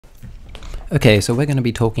Okay, so we're going to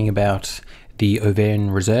be talking about the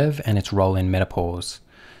ovarian reserve and its role in menopause.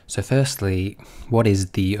 So firstly, what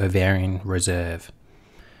is the ovarian reserve?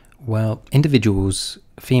 Well, individuals,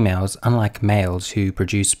 females, unlike males who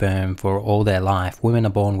produce sperm for all their life, women are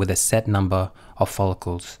born with a set number of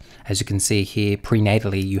follicles. As you can see here,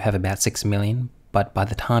 prenatally you have about 6 million, but by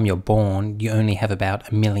the time you're born, you only have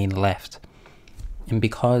about 1 million left. And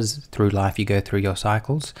because through life you go through your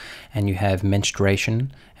cycles and you have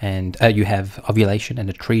menstruation and you have ovulation and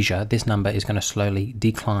atresia, this number is going to slowly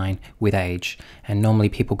decline with age. And normally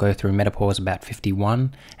people go through menopause about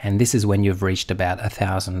 51, and this is when you've reached about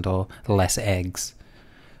 1,000 or less eggs.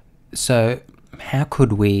 So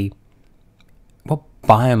what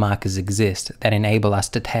biomarkers exist that enable us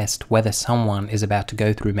to test whether someone is about to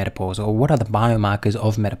go through menopause, or what are the biomarkers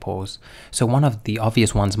of menopause? So one of the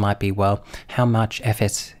obvious ones might be, well, how much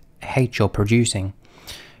FSH you're producing.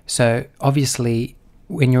 So obviously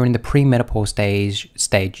when you're in the premenopause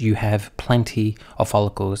stage, you have plenty of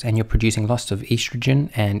follicles and you're producing lots of estrogen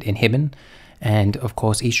and inhibin. And of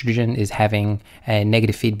course, estrogen is having a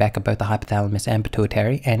negative feedback of both the hypothalamus and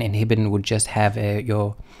pituitary, and inhibin would just have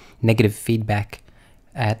your negative feedback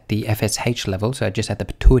at the FSH level, so just at the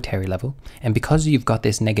pituitary level. And because you've got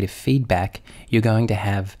this negative feedback, you're going to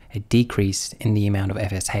have a decrease in the amount of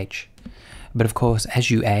FSH. But of course,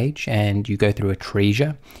 as you age and you go through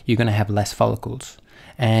atresia, you're going to have less follicles.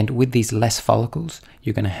 And with these less follicles,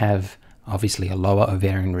 you're going to have obviously a lower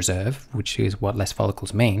ovarian reserve, which is what less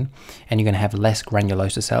follicles mean, and you're going to have less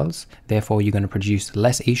granulosa cells. Therefore, you're going to produce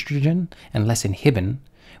less estrogen and less inhibin,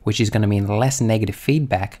 which is going to mean less negative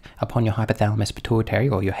feedback upon your hypothalamus pituitary,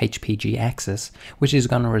 or your HPG axis, which is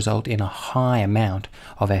going to result in a high amount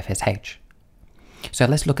of FSH. So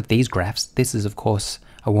let's look at these graphs. This is, of course,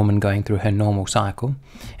 a woman going through her normal cycle,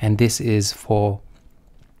 and this is for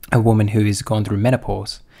a woman who has gone through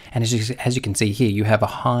menopause. And as you can see here, you have a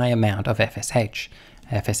high amount of FSH.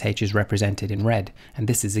 FSH is represented in red, and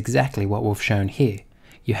this is exactly what we've shown here.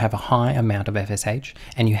 You have a high amount of FSH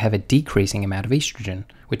and you have a decreasing amount of estrogen,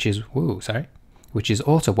 which is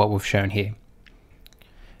also what we've shown here.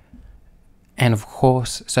 And of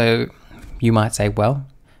course, so you might say, well,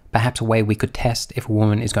 perhaps a way we could test if a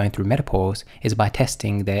woman is going through menopause is by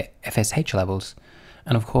testing their FSH levels.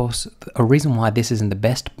 And of course, a reason why this isn't the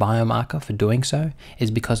best biomarker for doing so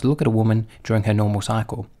is because look at a woman during her normal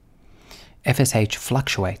cycle. FSH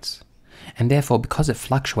fluctuates, and therefore because it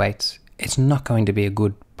fluctuates, it's not going to be a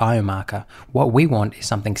good biomarker. What we want is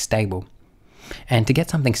something stable. And to get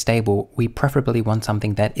something stable, we preferably want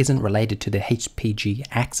something that isn't related to the HPG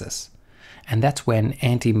axis. And that's when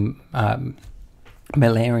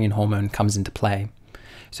anti-mullerian hormone comes into play.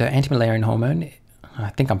 So anti-mullerian hormone,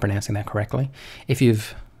 I think I'm pronouncing that correctly. If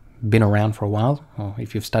you've been around for a while, or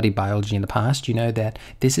if you've studied biology in the past, you know that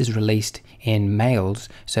this is released in males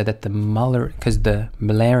so that the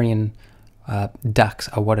mullerian ducts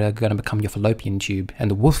are what are going to become your fallopian tube,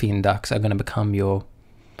 and the Wolffian ducts are going to become your,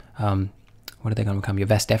 what are they going to become? Your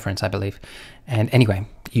vas deferens, I believe. And anyway,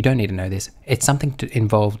 you don't need to know this. It's something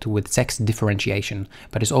involved with sex differentiation,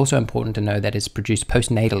 but it's also important to know that it's produced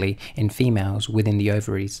postnatally in females within the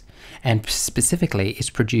ovaries. And specifically, it's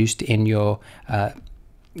produced in your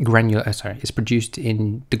it's produced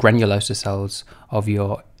in the granulosa cells of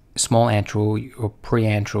your small antral, your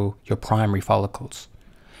preantral, your primary follicles.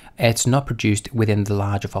 It's not produced within the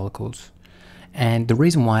larger follicles. And the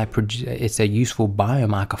reason why it's a useful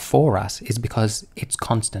biomarker for us is because it's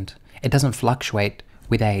constant. It doesn't fluctuate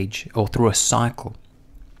with age or through a cycle.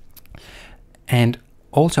 And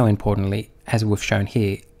also importantly, as we've shown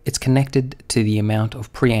here, it's connected to the amount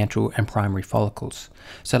of preantral and primary follicles.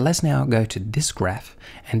 So let's now go to this graph,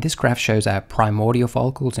 and this graph shows our primordial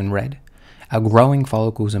follicles in red, our growing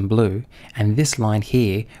follicles in blue, and this line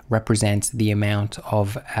here represents the amount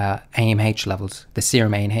of AMH levels, the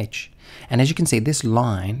serum AMH. And as you can see, this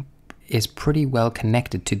line is pretty well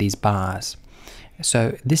connected to these bars.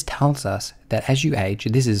 So this tells us that as you age,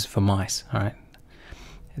 this is for mice, all right?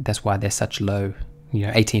 That's why they're such low,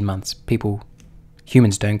 18 months.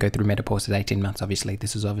 Humans don't go through menopause at 18 months, obviously.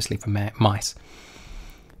 This is obviously for mice.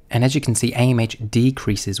 And as you can see, AMH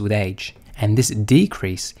decreases with age. And this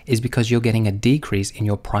decrease is because you're getting a decrease in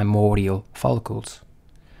your primordial follicles.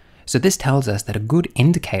 So this tells us that a good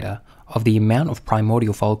indicator of the amount of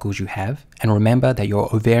primordial follicles you have, and remember that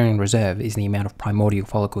your ovarian reserve is the amount of primordial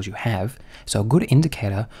follicles you have, so a good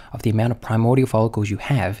indicator of the amount of primordial follicles you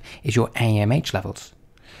have is your AMH levels.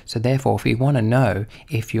 So therefore, if you want to know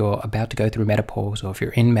if you're about to go through menopause or if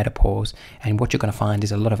you're in menopause, and what you're going to find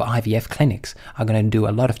is a lot of IVF clinics are going to do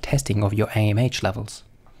a lot of testing of your AMH levels.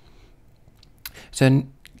 So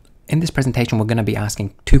In this presentation, we're going to be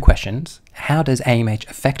asking two questions. How does AMH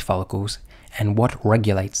affect follicles, and what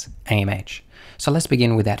regulates AMH? So let's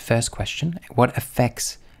begin with that first question. What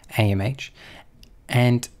affects AMH?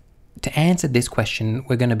 And to answer this question,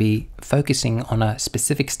 we're going to be focusing on a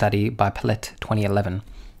specific study by Palet 2011.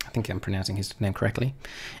 I think I'm pronouncing his name correctly.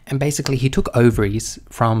 And basically, he took ovaries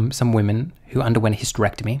from some women who underwent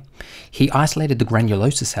hysterectomy. He isolated the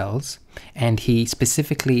granulosa cells, and he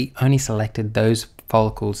specifically only selected those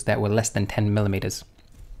follicles that were less than 10 millimeters.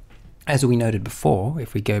 As we noted before,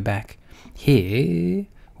 if we go back here,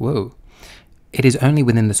 it is only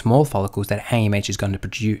within the small follicles that AMH is going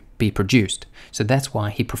to be produced. So that's why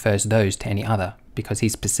he prefers those to any other, because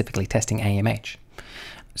he's specifically testing AMH.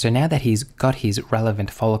 So now that he's got his relevant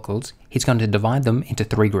follicles, he's going to divide them into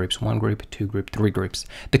three groups: 1 group, 2 group, 3 groups.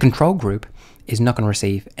 The control group is not going to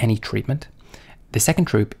receive any treatment. The second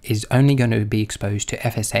group is only going to be exposed to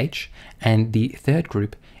FSH, and the third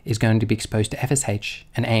group is going to be exposed to FSH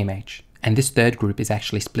and AMH. And this third group is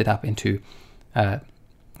actually split up into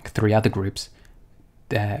 3 other groups.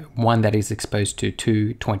 One that is exposed to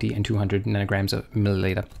 2, 20, and 200 nanograms of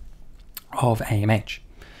milliliter of AMH.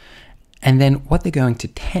 And then what they're going to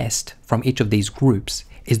test from each of these groups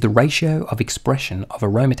is the ratio of expression of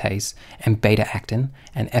aromatase and beta-actin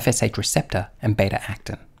and FSH receptor and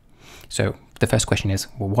beta-actin. So the first question is,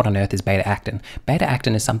 well, what on earth is beta-actin?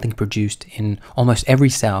 Beta-actin is something produced in almost every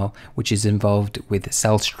cell which is involved with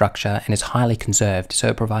cell structure and is highly conserved. So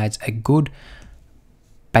it provides a good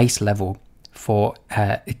base level for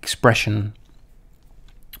expression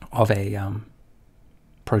of a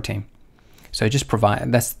protein. So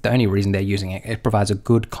that's the only reason they're using it. It provides a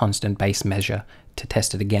good constant base measure to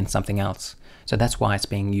test it against something else. So that's why it's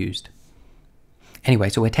being used. Anyway,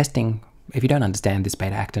 so we're testing, if you don't understand this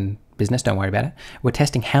beta-actin business, don't worry about it. We're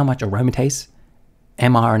testing how much aromatase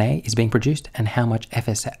mRNA is being produced and how much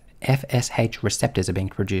FSH receptors are being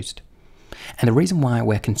produced. And the reason why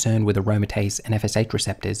we're concerned with aromatase and FSH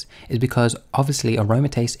receptors is because obviously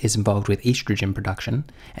aromatase is involved with estrogen production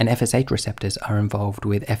and FSH receptors are involved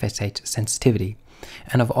with FSH sensitivity.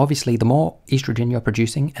 And obviously the more estrogen you're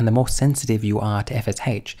producing and the more sensitive you are to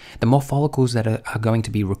FSH, the more follicles that are going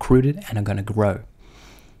to be recruited and are going to grow.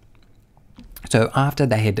 So after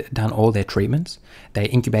they had done all their treatments, they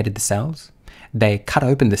incubated the cells, they cut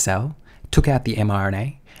open the cell, took out the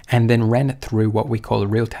mRNA, and then ran it through what we call a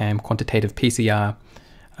real-time quantitative PCR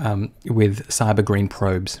with cyber green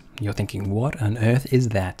probes. You're thinking, what on earth is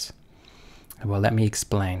that? Well, let me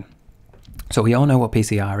explain. So we all know what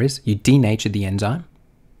PCR is. You denature the enzyme.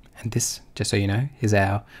 And this, just so you know, is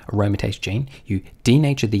our aromatase gene. You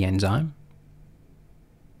denature the enzyme.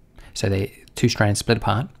 So they 2 strands split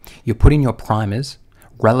apart. You put in your primers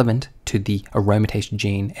relevant to the aromatase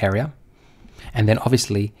gene area. And then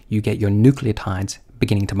obviously you get your nucleotides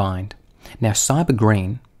beginning to bind. Now cyber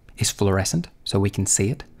green is fluorescent, so we can see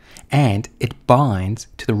it, and it binds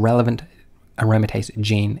to the relevant aromatase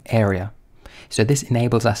gene area. So this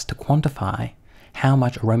enables us to quantify how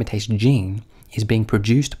much aromatase gene is being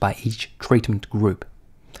produced by each treatment group.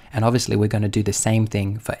 And obviously we're going to do the same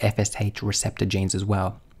thing for FSH receptor genes as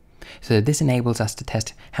well. So this enables us to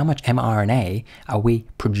test how much mRNA are we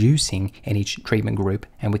producing in each treatment group,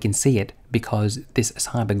 and we can see it because this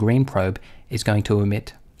cyber green probe is going to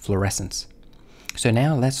emit fluorescence. So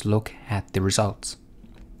now let's look at the results.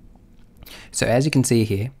 So as you can see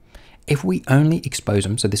here, if we only expose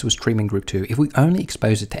them, so this was treatment group 2, if we only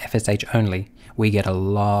expose it to FSH only, we get a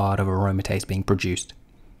lot of aromatase being produced.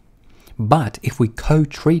 But if we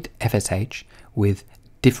co-treat FSH with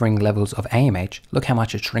differing levels of AMH, look how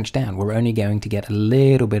much it shrinks down. We're only going to get a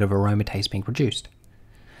little bit of aromatase being produced.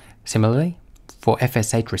 Similarly, for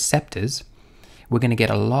FSH receptors, we're going to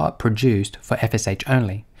get a lot produced for FSH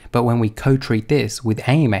only. But when we co-treat this with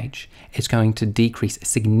AMH, it's going to decrease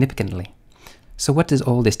significantly. So what does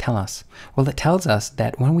all this tell us? Well, it tells us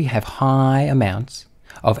that when we have high amounts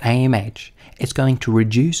of AMH, it's going to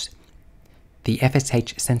reduce the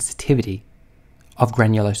FSH sensitivity of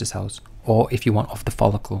granulosa cells, or if you want, of the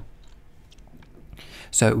follicle.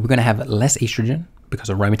 So we're going to have less estrogen because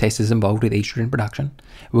aromatase is involved with estrogen production.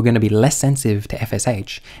 We're going to be less sensitive to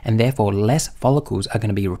FSH, and therefore less follicles are going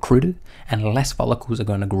to be recruited and less follicles are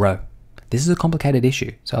going to grow. This is a complicated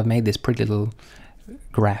issue, so I've made this pretty little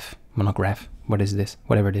graph, monograph, what is this,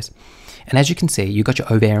 whatever it is. And as you can see, you've got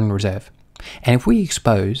your ovarian reserve. And if we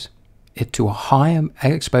expose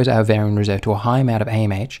our ovarian reserve to a high amount of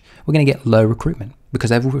AMH, we're going to get low recruitment. Because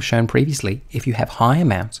as we've shown previously, if you have high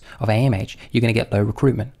amounts of AMH, you're going to get low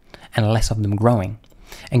recruitment and less of them growing.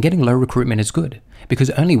 And getting low recruitment is good because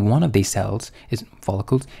only one of these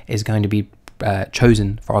follicles is going to be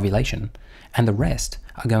chosen for ovulation. and the rest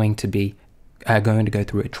are going to go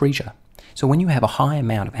through atresia. So when you have a high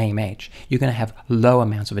amount of AMH, you're going to have low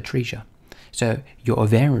amounts of atresia. So your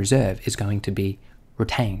ovarian reserve is going to be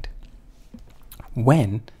retained.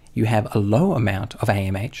 When you have a low amount of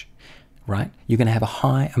AMH, right, you're going to have a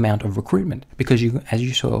high amount of recruitment, because you, as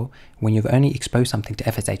you saw, when you've only exposed something to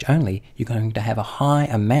FSH only, you're going to have a high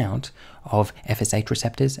amount of FSH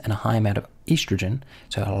receptors and a high amount of estrogen.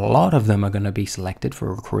 So a lot of them are going to be selected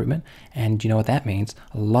for recruitment, and you know what that means?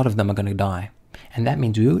 A lot of them are going to die. And that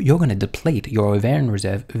means you're going to deplete your ovarian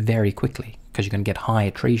reserve very quickly, because you're going to get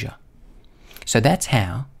high atresia. So that's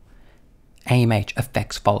how AMH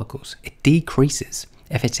affects follicles. It decreases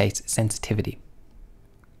FSH sensitivity.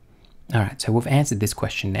 All right, so we've answered this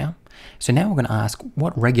question now. So now we're going to ask,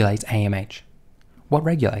 what regulates AMH? What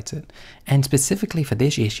regulates it? And specifically for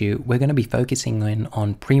this issue, we're going to be focusing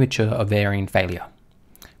on premature ovarian failure,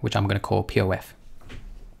 which I'm going to call POF.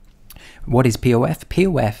 What is POF?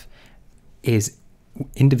 POF is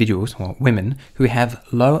individuals, well, women, who have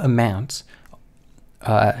low amounts,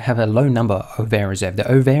 have a low number of ovarian reserve.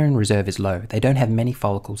 The ovarian reserve is low. They don't have many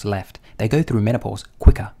follicles left. They go through menopause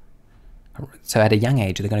quicker. So at a young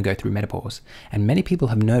age, they're going to go through menopause. And many people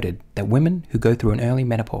have noted that women who go through an early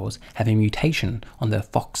menopause have a mutation on the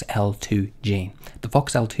FOXL2 gene. The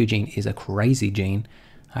FOXL2 gene is a crazy gene.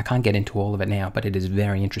 I can't get into all of it now, but it is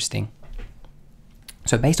very interesting.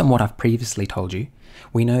 So based on what I've previously told you,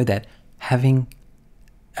 we know that having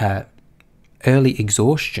early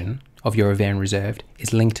exhaustion of your ovarian reserve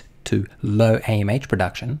is linked to low AMH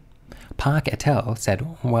production. Park et al. Said,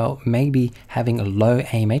 well, maybe having a low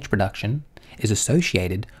AMH production is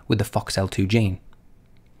associated with the FOXL2 gene.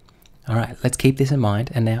 All right, let's keep this in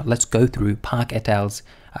mind, and now let's go through Park et al.'s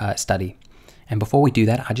study. And before we do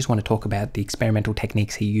that, I just want to talk about the experimental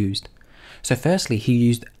techniques he used. So firstly, he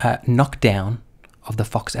used a knockdown of the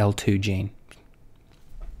FOXL2 gene.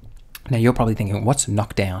 Now you're probably thinking, what's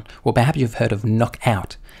knockdown? Well, perhaps you've heard of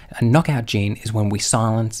knockout. A knockout gene is when we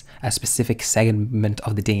silence a specific segment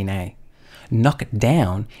of the DNA.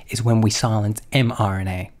 Knockdown is when we silence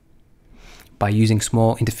mRNA by using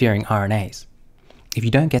small interfering RNAs. If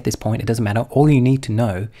you don't get this point, it doesn't matter. All you need to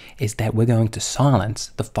know is that we're going to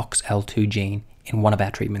silence the FOXL2 gene in one of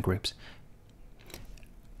our treatment groups.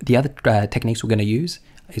 The other techniques we're going to use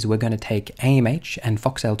is we're going to take AMH and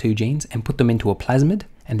FOXL2 genes and put them into a plasmid,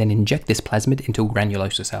 and then inject this plasmid into a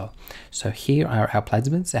granulosa cell. So here are our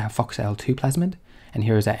plasmids, our FOXL2 plasmid, and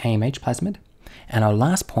here is our AMH plasmid. And our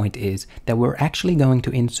last point is that we're actually going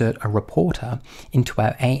to insert a reporter into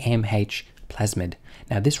our AMH plasmid.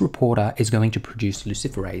 Now this reporter is going to produce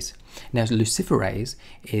luciferase. Now luciferase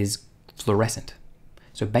is fluorescent.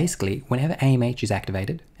 So basically, whenever AMH is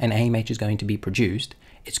activated and AMH is going to be produced,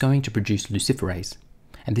 it's going to produce luciferase.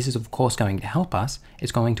 And this is of course going to help us.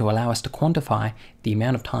 It's going to allow us to quantify the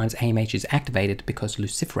amount of times AMH is activated because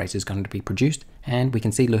luciferase is going to be produced, and we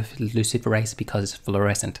can see luciferase because it's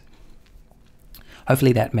fluorescent.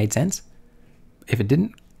 Hopefully that made sense. If it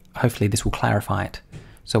didn't, hopefully this will clarify it.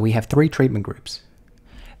 So we have 3 treatment groups.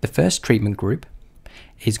 The first treatment group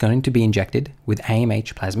is going to be injected with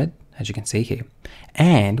AMH plasmid, as you can see here,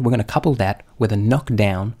 and we're going to couple that with a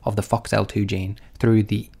knockdown of the FOXL2 gene through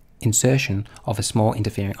the insertion of a small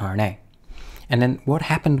interfering RNA. And then what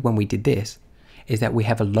happened when we did this is that we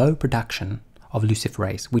have a low production of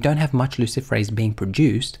luciferase. We don't have much luciferase being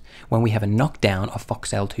produced when we have a knockdown of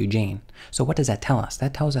FOXL2 gene. So what does that tell us?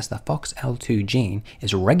 That tells us the FOXL2 gene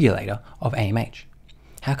is a regulator of AMH.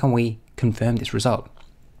 How can we confirm this result?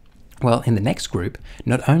 Well, in the next group,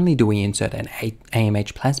 not only do we insert an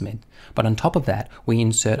AMH plasmid, but on top of that, we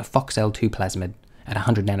insert a FOXL2 plasmid at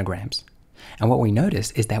 100 nanograms. And what we notice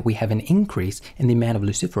is that we have an increase in the amount of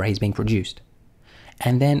luciferase being produced.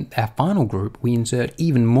 And then our final group, we insert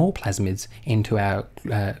even more plasmids into our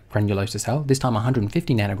granulosa cell, this time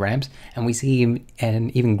 150 nanograms, and we see an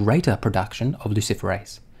even greater production of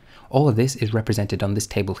luciferase. All of this is represented on this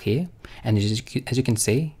table here, and as you can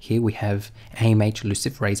see, here we have AMH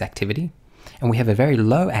luciferase activity, and we have a very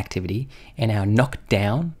low activity in our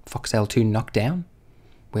knockdown, FOXL2 knockdown.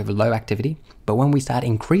 We have a low activity, but when we start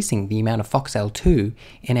increasing the amount of FOXL2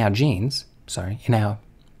 in our genes, in our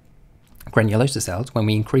granulosa cells, when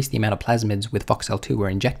we increase the amount of plasmids with FOXL2 we're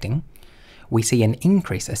injecting, we see an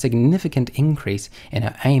increase, a significant increase in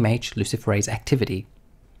our AMH luciferase activity.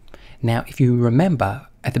 Now, if you remember,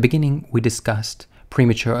 at the beginning we discussed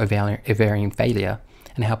premature ovarian failure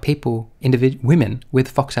and how women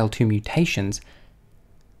with FOXL2 mutations,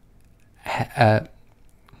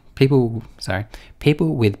 people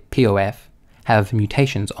with POF have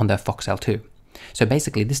mutations on their FOXL2. So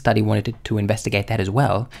basically this study wanted to investigate that as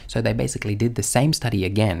well. So they basically did the same study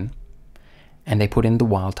again, and they put in the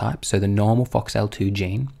wild type, so the normal FOXL2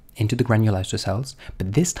 gene, into the granulosa cells,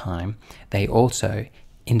 but this time they also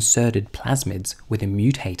inserted plasmids with a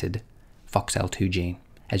mutated FOXL2 gene.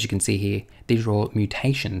 As you can see here, these are all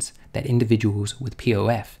mutations that individuals with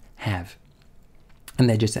POF have, and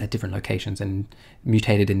they're just at different locations and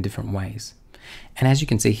mutated in different ways. And as you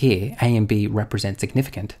can see here, A and B represent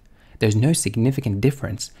significant. There's no significant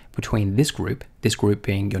difference between this group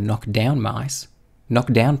being your knockdown mice,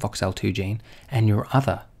 knockdown FOXL2 gene, and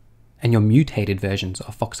your mutated versions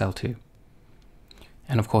of FOXL2.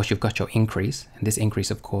 And of course, you've got your increase, and this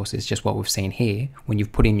increase, of course, is just what we've seen here. When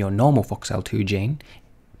you've put in your normal FOXL2 gene,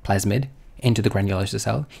 plasmid, into the granulosa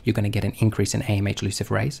cell, you're going to get an increase in AMH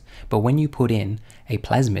luciferase. But when you put in a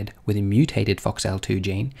plasmid with a mutated FOXL2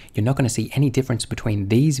 gene, you're not going to see any difference between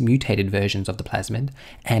these mutated versions of the plasmid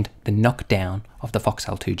and the knockdown of the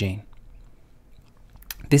FOXL2 gene.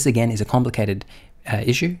 This again is a complicated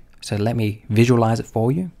issue, so let me visualize it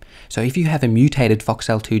for you. So if you have a mutated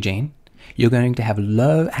FOXL2 gene, you're going to have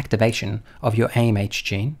low activation of your AMH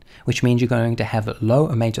gene, which means you're going to have low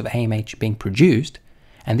amounts of AMH being produced,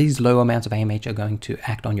 and these low amounts of AMH are going to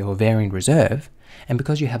act on your ovarian reserve. And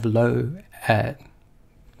because you have low AMH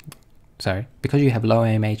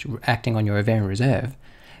acting on your ovarian reserve,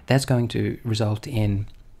 that's going to result in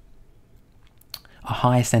a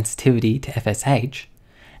higher sensitivity to FSH,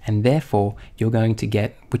 and therefore you're going to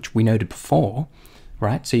get, which we noted before,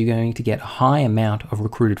 right? So you're going to get a high amount of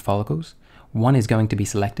recruited follicles. One is going to be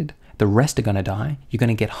selected, the rest are going to die. You're going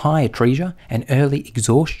to get high atresia and early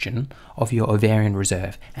exhaustion of your ovarian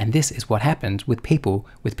reserve. And this is what happens with people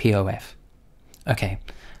with POF. Okay,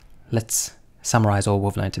 let's summarize all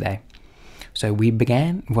we've learned today. So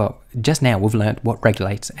just now we've learned what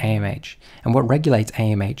regulates AMH. And what regulates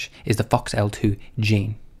AMH is the FOXL2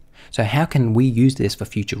 gene. So how can we use this for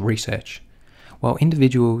future research? Well,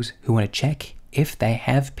 individuals who want to check if they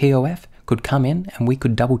have POF could come in and we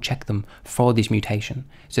could double check them for this mutation.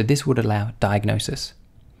 So this would allow diagnosis.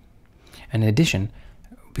 And in addition,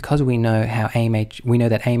 because we know that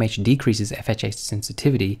AMH decreases FSH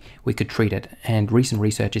sensitivity, we could treat it. And recent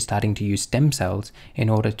research is starting to use stem cells in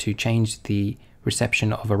order to change the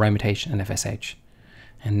reception of aromatase and FSH.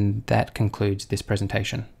 And that concludes this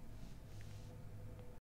presentation.